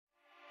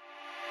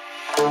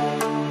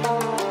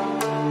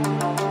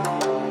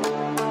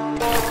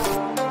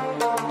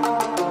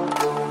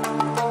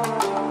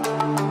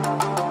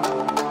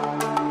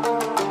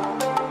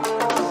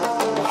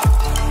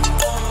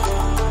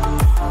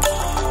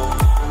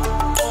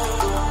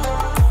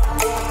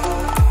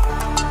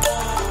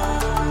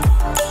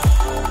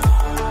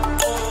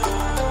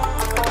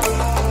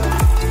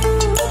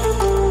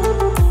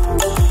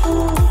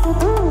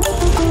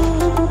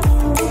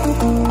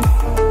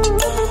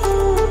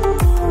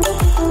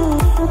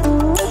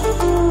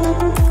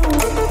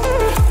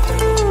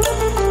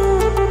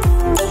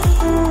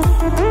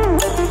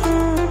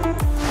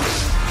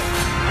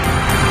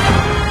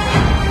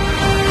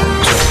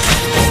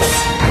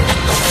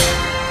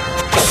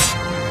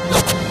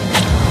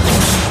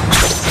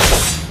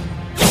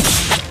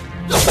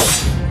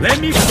Let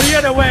me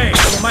clear the way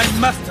for my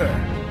master.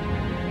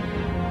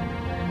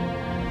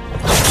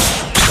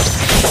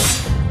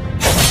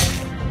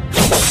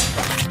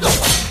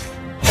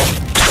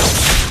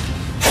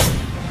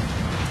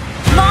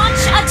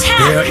 Launch attack!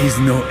 There is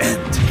no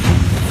end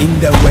in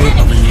the way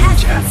of a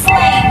ninja.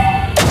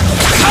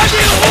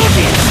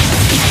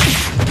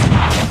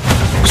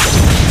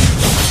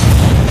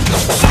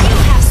 You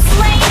have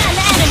slain an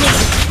enemy!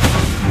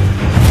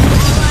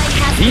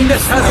 In the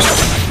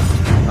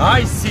shadow,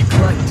 I seek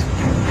light.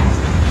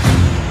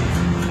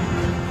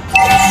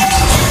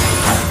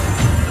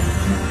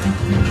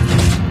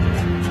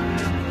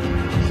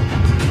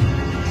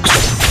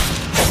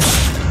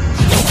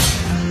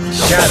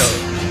 Shadow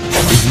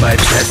is my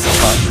best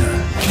partner.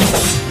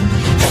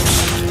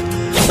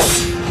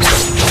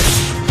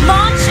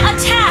 Launch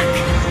attack!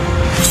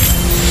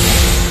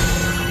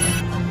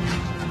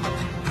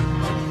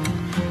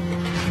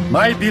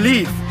 My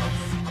belief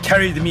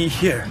carried me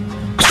here.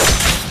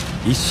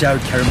 It shall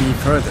carry me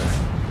further.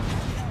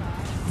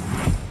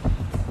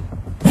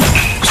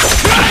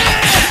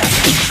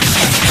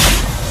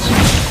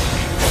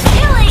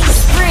 Killing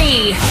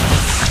spree!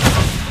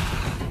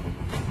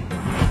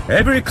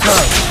 Every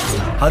cloud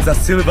has a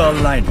silver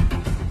lining.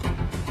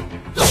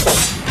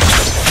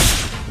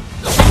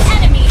 An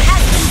enemy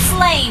has been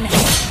slain!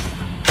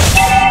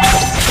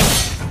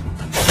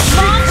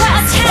 Launch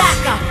attack!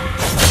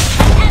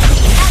 An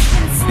enemy has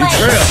been slain!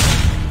 Betrayal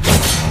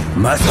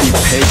must be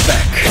paid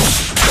back.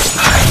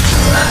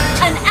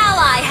 An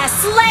ally has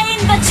slain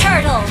the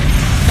turtle!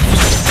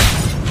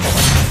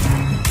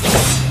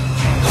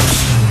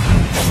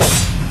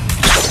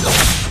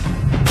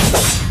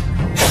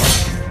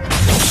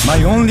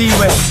 My only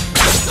way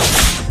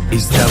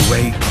is the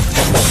way of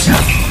the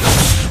ninja.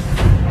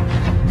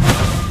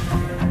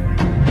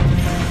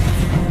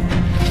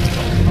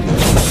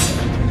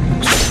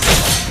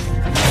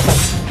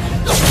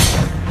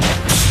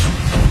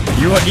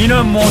 Your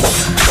inner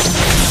monster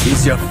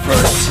is your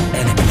first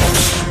enemy.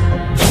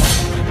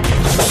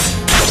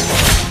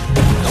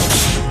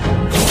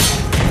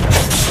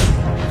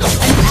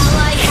 An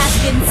ally has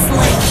been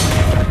slain.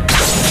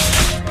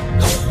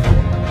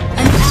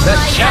 An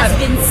ally has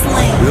been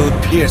slain. Will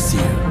pierce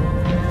you.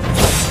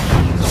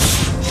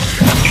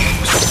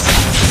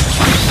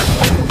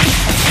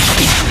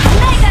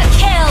 Mega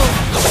kill!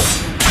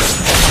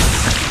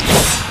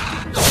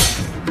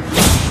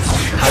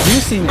 Have you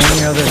seen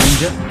any other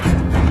ninja?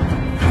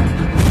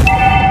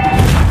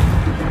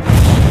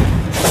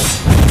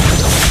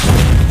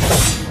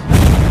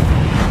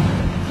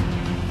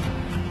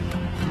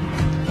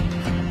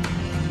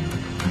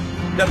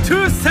 The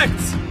two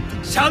sects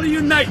shall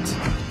unite.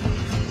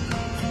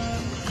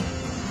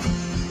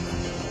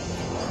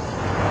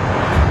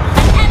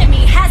 An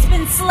enemy has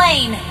been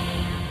slain!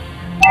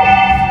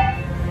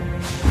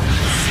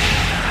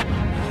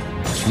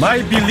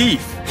 My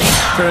belief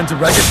turns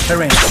rugged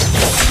terrain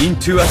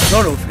into a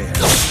thoroughfare.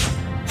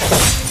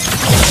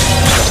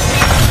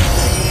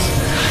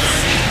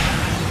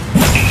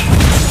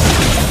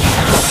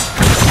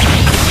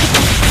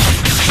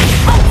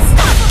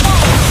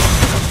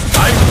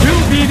 I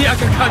will be the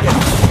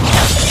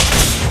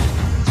Akakage.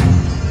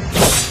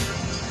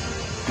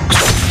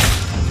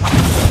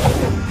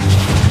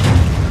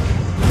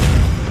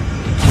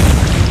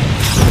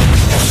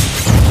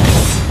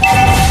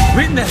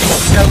 Witness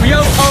the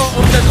real power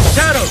of the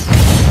shadow!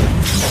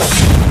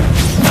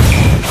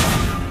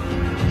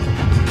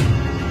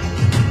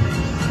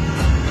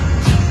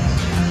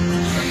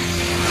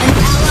 An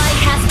ally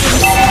has been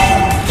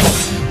slain!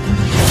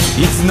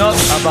 It's not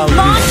about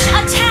Launch you.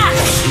 attack!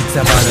 It's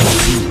about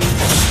you.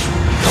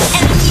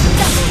 Enemy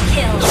double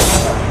kill!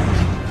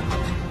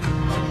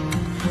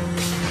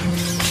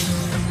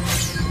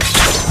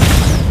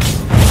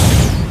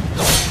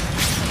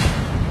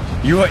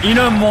 Your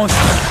inner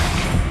monster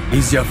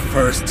is your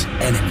first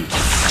enemy.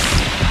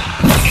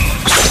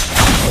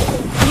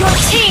 Your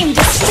team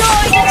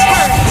destroyed the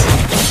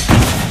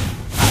turret!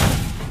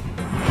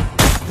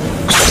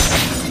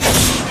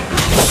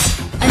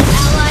 An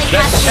ally The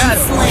has been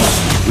shadow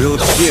slain! will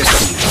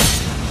pierce you.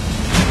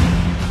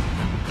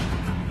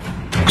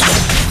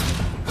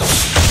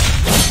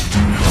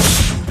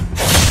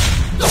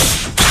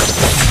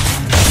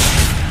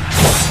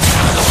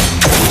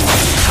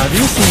 Have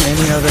you seen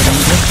any other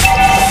ninja?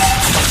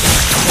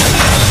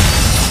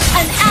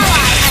 An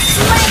ally has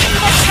slain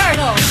the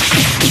turtle!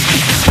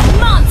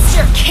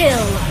 Monster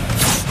kill!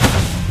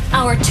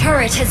 Our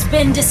turret has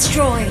been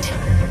destroyed.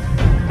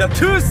 The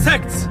two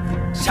sects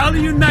shall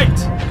unite.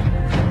 An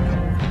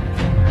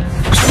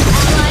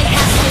ally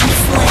has been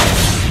slain.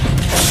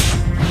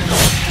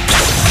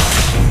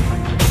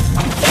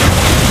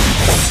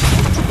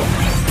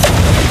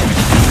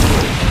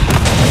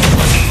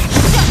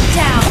 Shut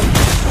down!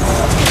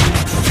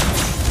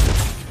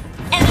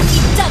 Enemy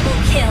double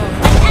kill!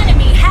 An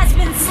enemy has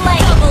been slain!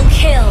 Double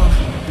kill!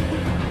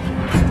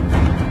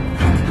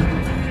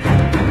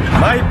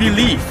 My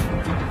belief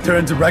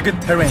turns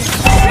rugged terrain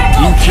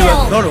Triple into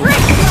kill! a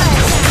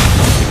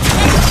thoroughfare.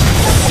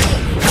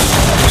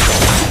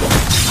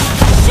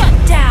 Shut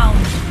down!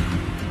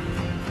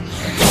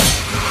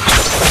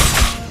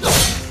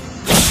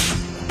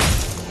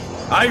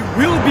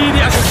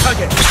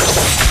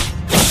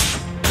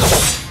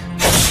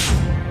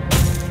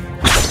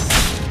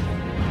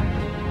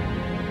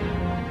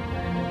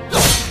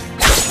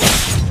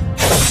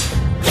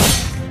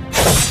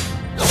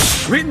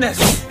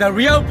 Witness the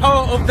real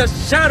power of the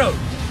shadow!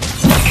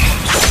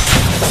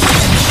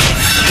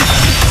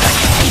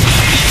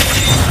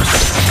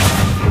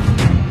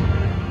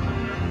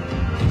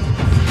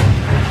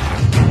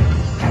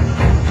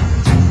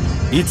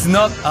 It's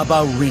not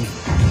about winning.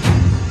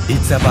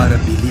 It's about a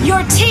belief.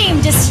 Your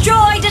team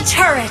destroyed a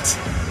turret!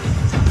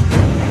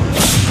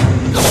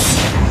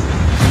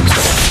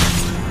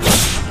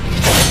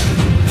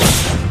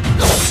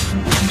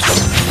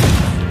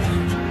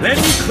 Let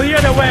me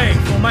clear the way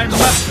for my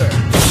master!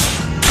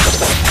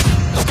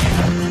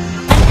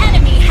 An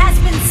enemy has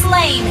been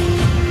slain!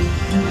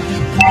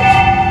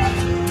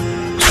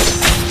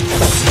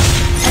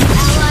 An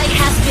ally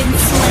has been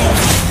slain!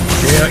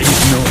 There is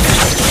no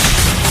end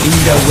in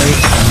the way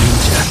of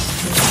ninja.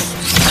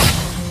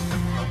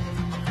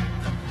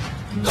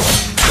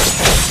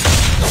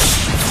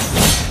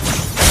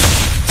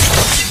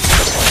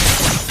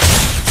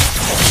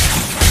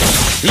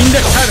 In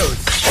the shadows,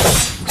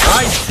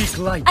 I seek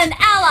light. An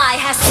ally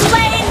has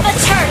slain the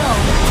turtle!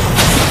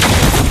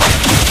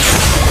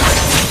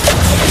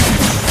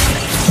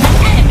 An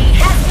enemy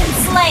has been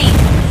slain!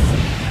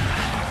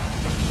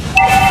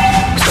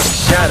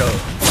 Shadow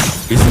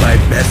is my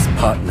best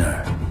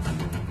partner.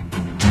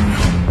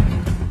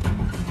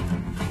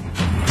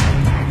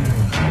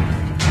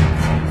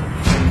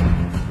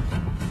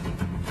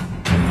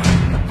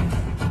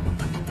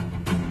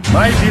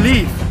 My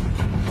belief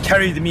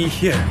carried me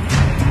here.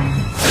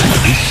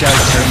 It shall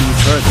carry me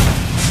further.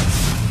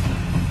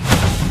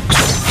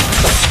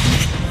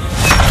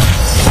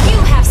 You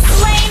have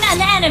slain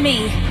an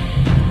enemy!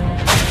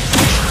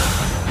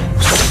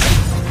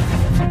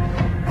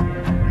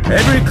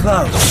 Every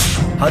cloud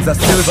has a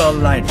silver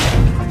lining.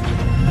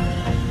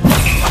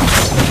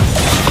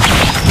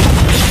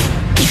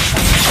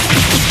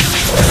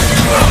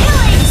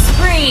 Killing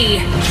spree!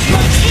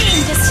 Your team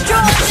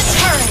destroyed the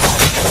turret!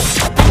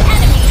 An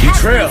enemy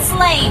Betrayal. has been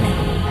slain!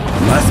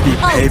 Must be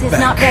Ult paid is back.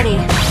 not ready.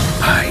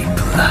 My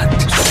blood.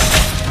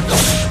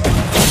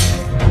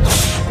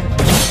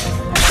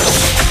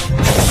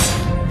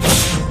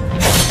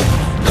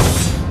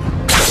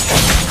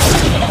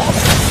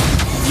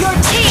 Your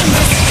team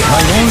destroyed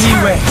My the only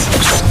way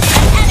turret!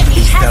 An enemy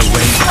is has the been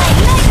way slain!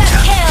 Mega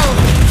kill!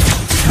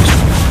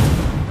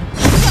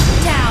 Shut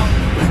down!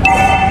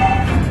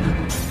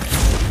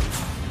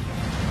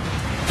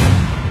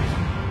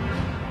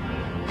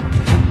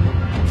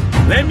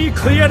 Let me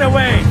clear the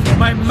way for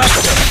my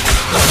master.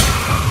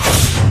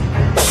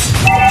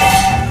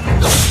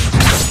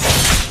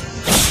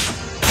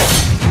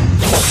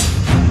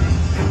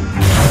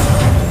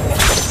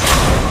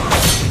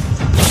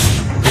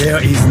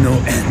 There is no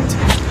end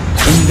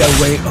in the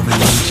way of a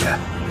ninja.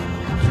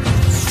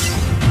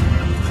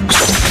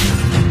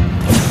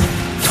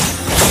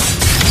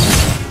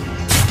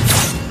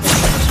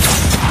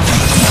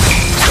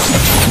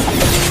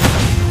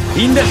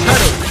 In the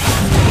shadows,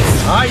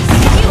 I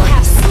see. You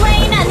have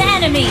slain an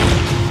enemy!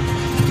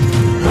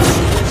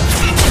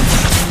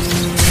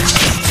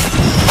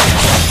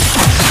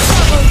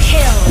 Double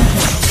kill!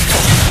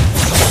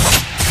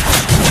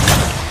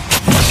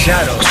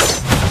 Shadow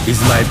is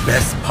my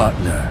best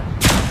partner.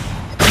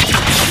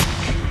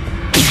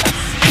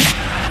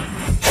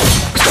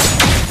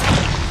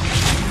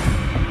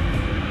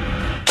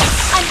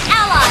 An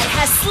ally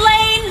has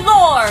slain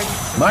Lord!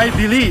 My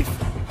belief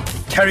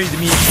carried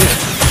me here.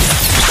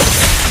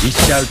 It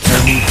shall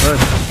carry me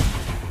further.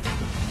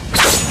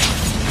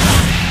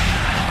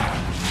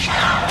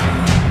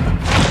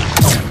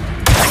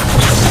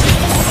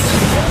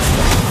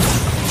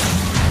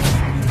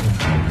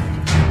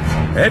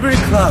 Every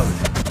cloud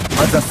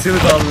has a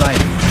silver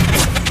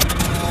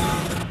lining.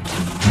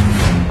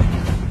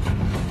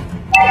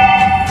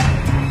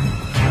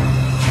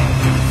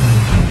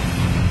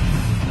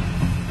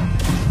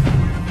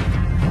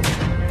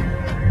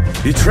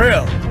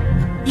 Betrayal.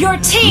 Your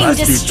team Must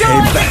be destroyed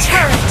paid the back.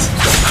 turret!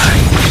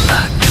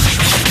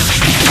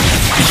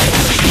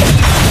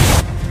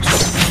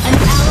 An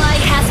ally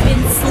has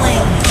been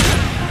slain.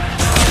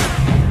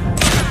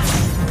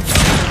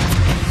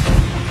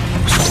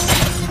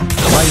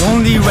 My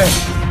only way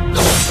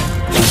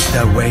is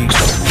the way of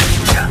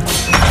ninja.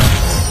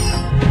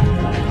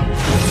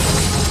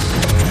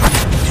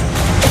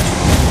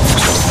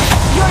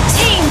 Your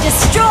team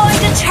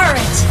destroyed a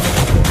turret!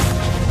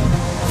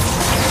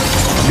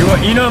 Your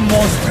inner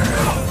monster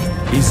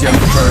is your An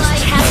ally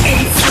first has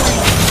been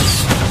slain.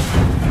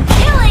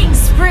 Killing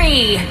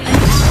spree! An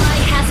ally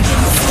has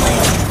been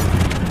slain.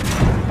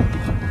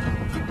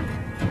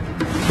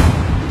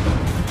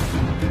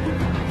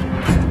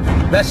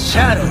 The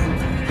shadow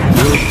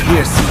will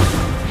pierce you.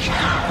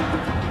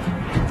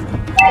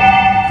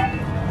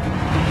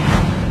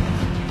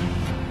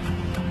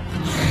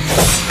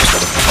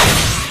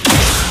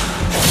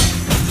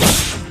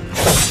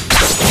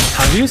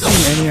 Have you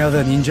seen any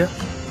other ninja?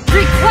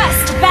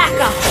 Request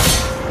backup!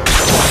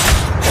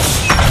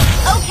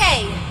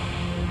 Okay!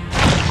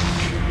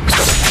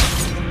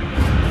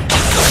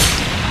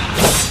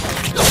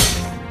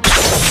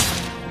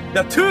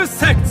 The two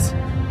sects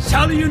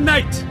shall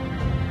unite.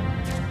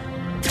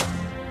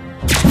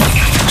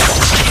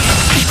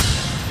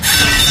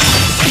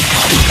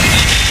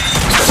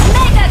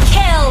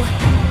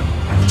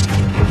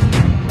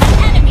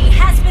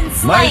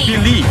 My slain!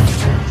 belief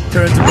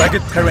turns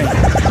rugged terrain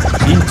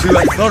into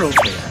a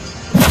thoroughfare.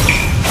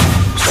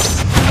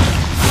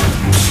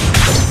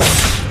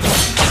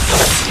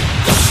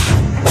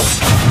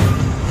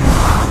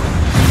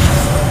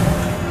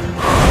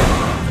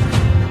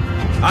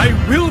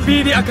 I will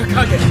be the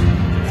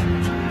Akakage.